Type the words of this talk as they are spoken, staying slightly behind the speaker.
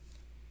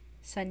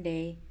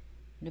Sunday,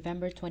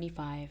 November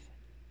 25,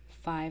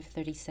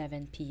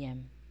 5:37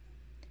 p.m.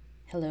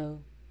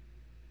 Hello.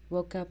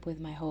 Woke up with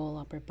my whole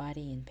upper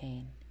body in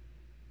pain.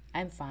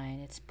 I'm fine,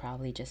 it's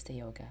probably just a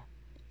yoga.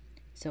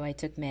 So I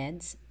took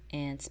meds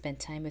and spent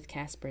time with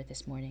Casper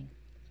this morning.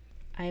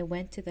 I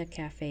went to the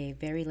cafe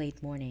very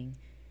late morning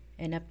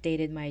and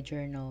updated my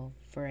journal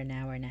for an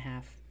hour and a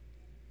half.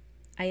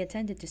 I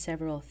attended to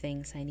several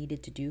things I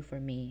needed to do for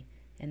me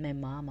and my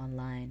mom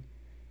online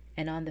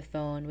and on the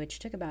phone, which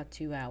took about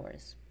 2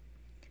 hours.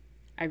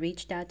 I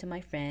reached out to my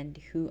friend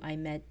who I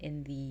met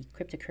in the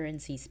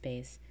cryptocurrency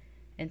space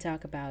and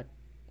talked about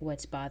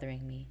what's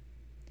bothering me.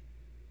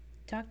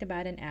 Talked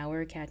about an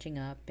hour catching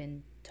up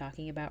and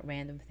talking about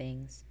random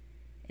things,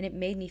 and it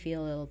made me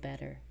feel a little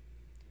better.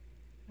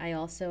 I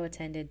also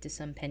attended to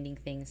some pending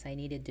things I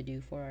needed to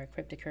do for our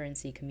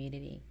cryptocurrency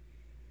community.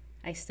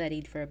 I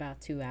studied for about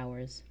 2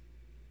 hours.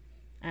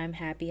 I'm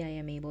happy I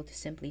am able to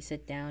simply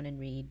sit down and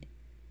read.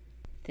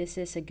 This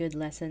is a good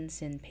lesson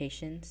in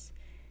patience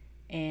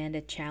and a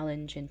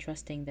challenge in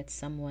trusting that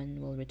someone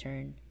will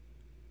return.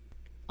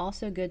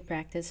 Also, good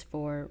practice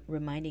for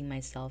reminding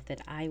myself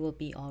that I will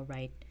be all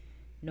right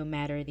no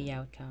matter the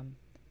outcome,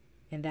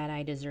 and that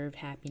I deserve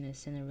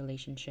happiness in a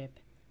relationship.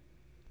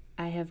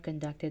 I have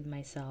conducted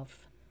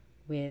myself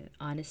with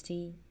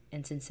honesty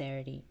and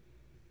sincerity.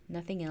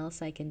 Nothing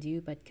else I can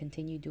do but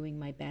continue doing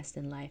my best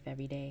in life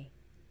every day.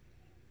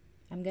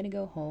 I'm gonna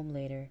go home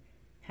later,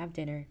 have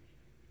dinner,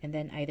 and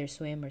then either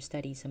swim or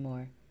study some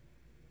more.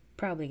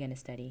 Probably gonna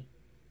study.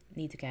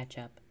 Need to catch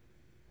up.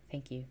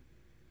 Thank you.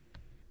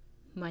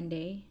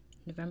 Monday,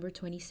 November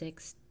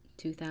 26,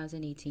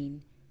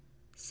 2018,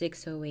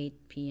 6:08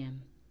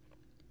 p.m.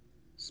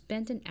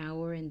 Spent an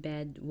hour in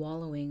bed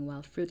wallowing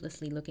while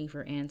fruitlessly looking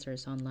for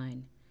answers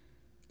online.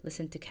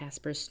 Listened to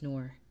Casper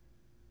snore.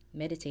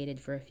 Meditated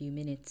for a few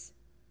minutes.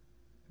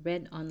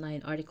 Read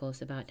online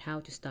articles about how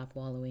to stop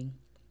wallowing.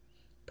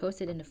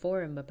 Posted in a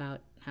forum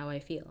about how I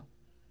feel.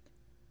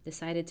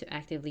 Decided to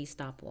actively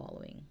stop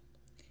wallowing.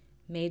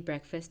 Made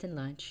breakfast and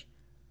lunch.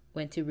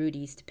 Went to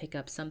Rudy's to pick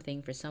up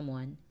something for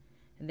someone.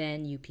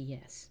 Then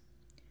UPS.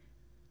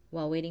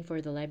 While waiting for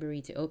the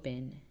library to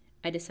open,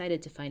 I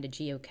decided to find a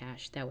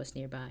geocache that was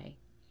nearby.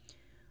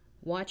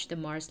 Watched the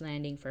Mars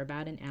landing for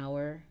about an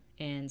hour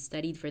and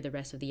studied for the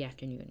rest of the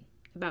afternoon,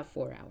 about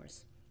 4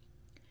 hours.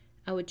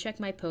 I would check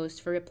my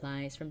posts for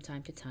replies from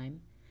time to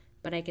time,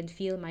 but I can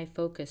feel my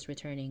focus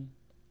returning.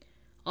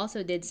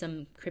 Also did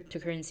some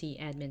cryptocurrency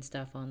admin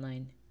stuff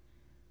online.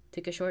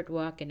 Took a short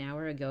walk an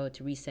hour ago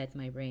to reset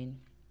my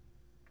brain.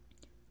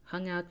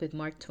 Hung out with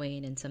Mark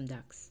Twain and some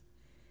ducks.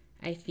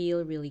 I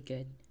feel really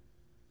good.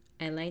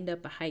 I lined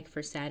up a hike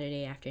for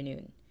Saturday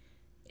afternoon.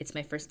 It's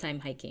my first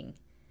time hiking,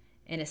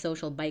 and a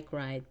social bike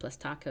ride plus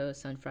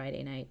tacos on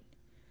Friday night.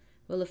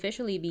 Will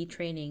officially be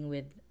training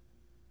with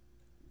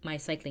my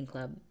cycling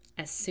club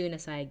as soon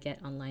as I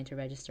get online to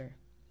register.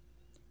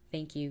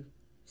 Thank you.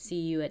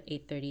 See you at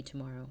 8:30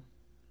 tomorrow.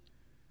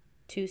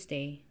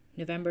 Tuesday,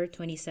 November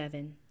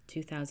 27,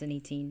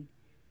 2018,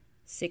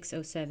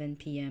 6:07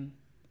 p.m.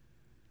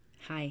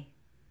 Hi.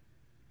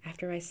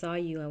 After I saw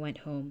you, I went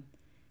home,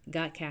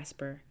 got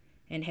Casper,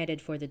 and headed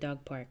for the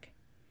dog park.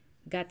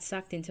 Got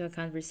sucked into a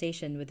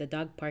conversation with the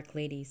dog park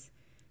ladies,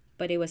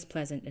 but it was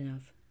pleasant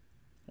enough.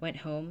 Went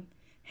home,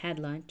 had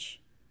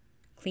lunch,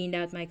 cleaned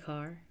out my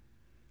car,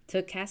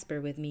 took Casper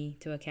with me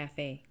to a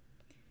cafe,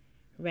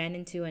 ran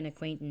into an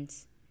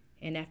acquaintance,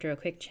 and after a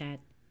quick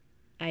chat,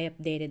 I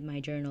updated my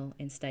journal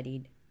and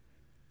studied.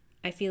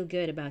 I feel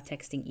good about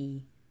texting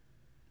E.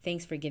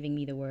 Thanks for giving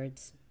me the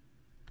words.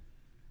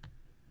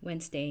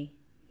 Wednesday,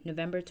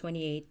 November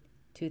 28,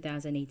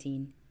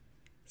 2018,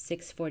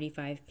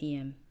 6:45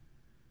 p.m.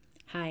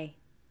 Hi.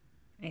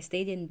 I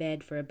stayed in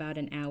bed for about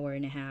an hour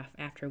and a half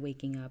after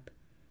waking up.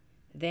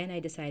 Then I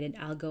decided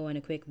I'll go on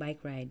a quick bike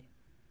ride,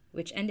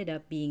 which ended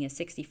up being a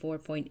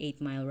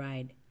 64.8-mile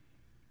ride.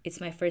 It's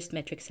my first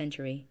metric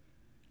century.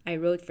 I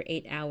rode for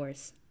 8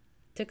 hours.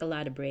 Took a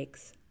lot of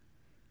breaks.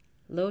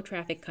 Low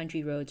traffic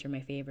country roads are my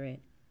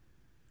favorite.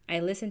 I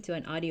listened to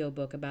an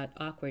audiobook about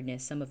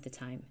awkwardness some of the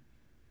time.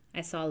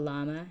 I saw a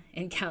llama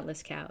and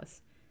countless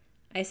cows.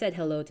 I said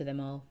hello to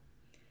them all.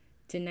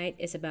 Tonight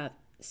is about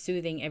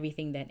soothing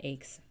everything that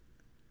aches.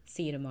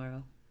 See you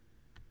tomorrow.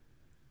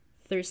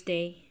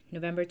 Thursday,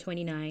 November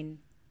 29,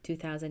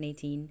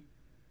 2018,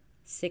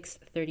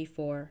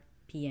 6:34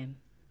 p.m.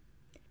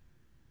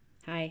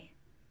 Hi.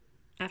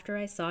 After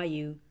I saw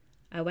you,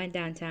 I went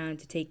downtown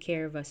to take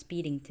care of a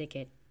speeding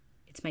ticket.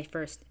 It's my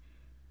first.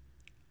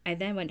 I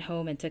then went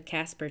home and took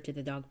Casper to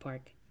the dog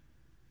park.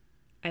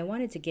 I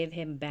wanted to give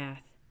him a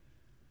bath,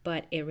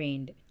 but it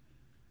rained.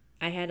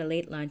 I had a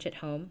late lunch at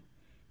home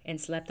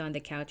and slept on the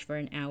couch for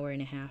an hour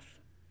and a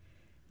half.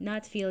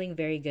 Not feeling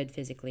very good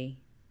physically.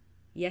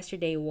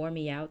 Yesterday wore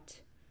me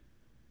out,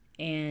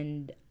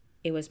 and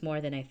it was more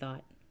than I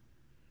thought.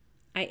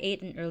 I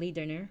ate an early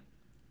dinner,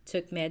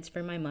 took meds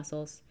for my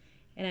muscles,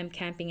 and I'm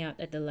camping out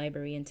at the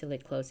library until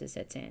it closes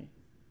at 10.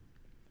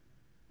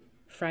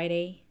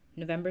 Friday,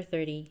 November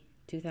 30,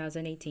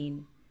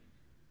 2018,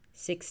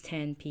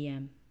 6:10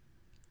 p.m.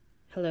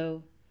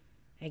 Hello.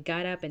 I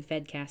got up and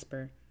fed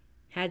Casper,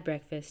 had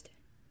breakfast,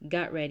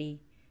 got ready,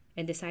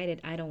 and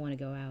decided I don't want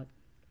to go out.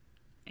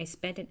 I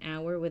spent an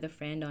hour with a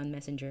friend on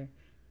Messenger.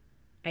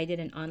 I did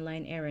an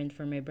online errand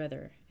for my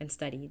brother and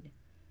studied.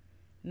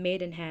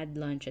 Made and had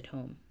lunch at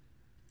home.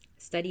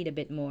 Studied a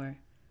bit more.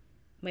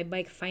 My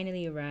bike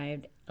finally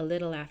arrived a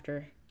little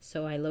after,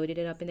 so I loaded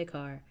it up in the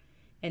car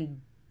and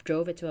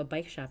drove it to a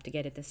bike shop to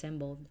get it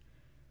assembled.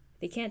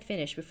 They can't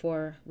finish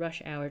before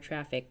rush hour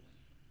traffic,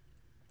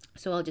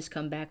 so I'll just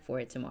come back for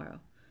it tomorrow.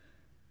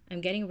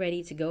 I'm getting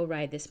ready to go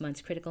ride this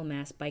month's critical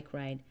mass bike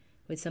ride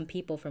with some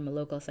people from a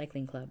local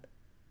cycling club.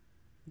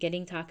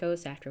 Getting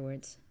tacos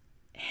afterwards.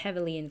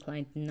 Heavily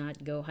inclined to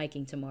not go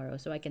hiking tomorrow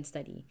so I can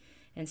study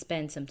and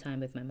spend some time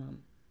with my mom.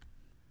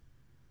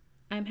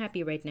 I'm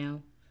happy right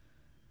now.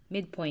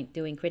 Midpoint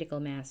doing critical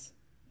mass,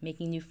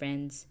 making new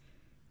friends,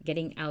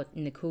 getting out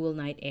in the cool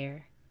night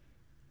air,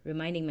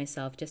 reminding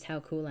myself just how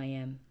cool I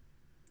am.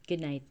 Good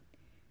night.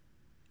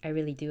 I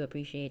really do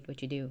appreciate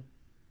what you do.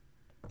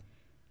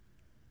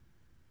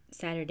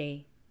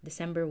 Saturday,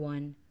 December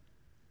 1,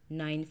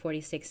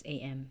 9:46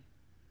 a.m.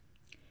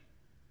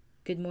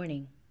 Good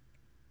morning.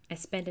 I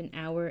spent an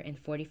hour and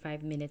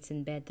 45 minutes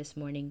in bed this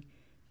morning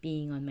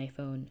being on my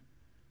phone.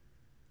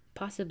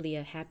 Possibly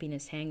a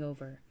happiness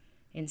hangover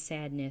and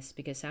sadness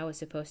because I was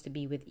supposed to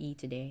be with E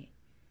today.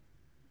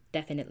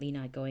 Definitely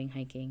not going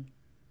hiking.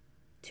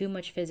 Too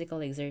much physical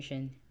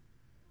exertion.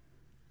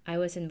 I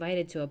was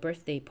invited to a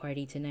birthday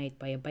party tonight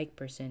by a bike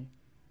person.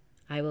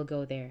 I will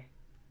go there.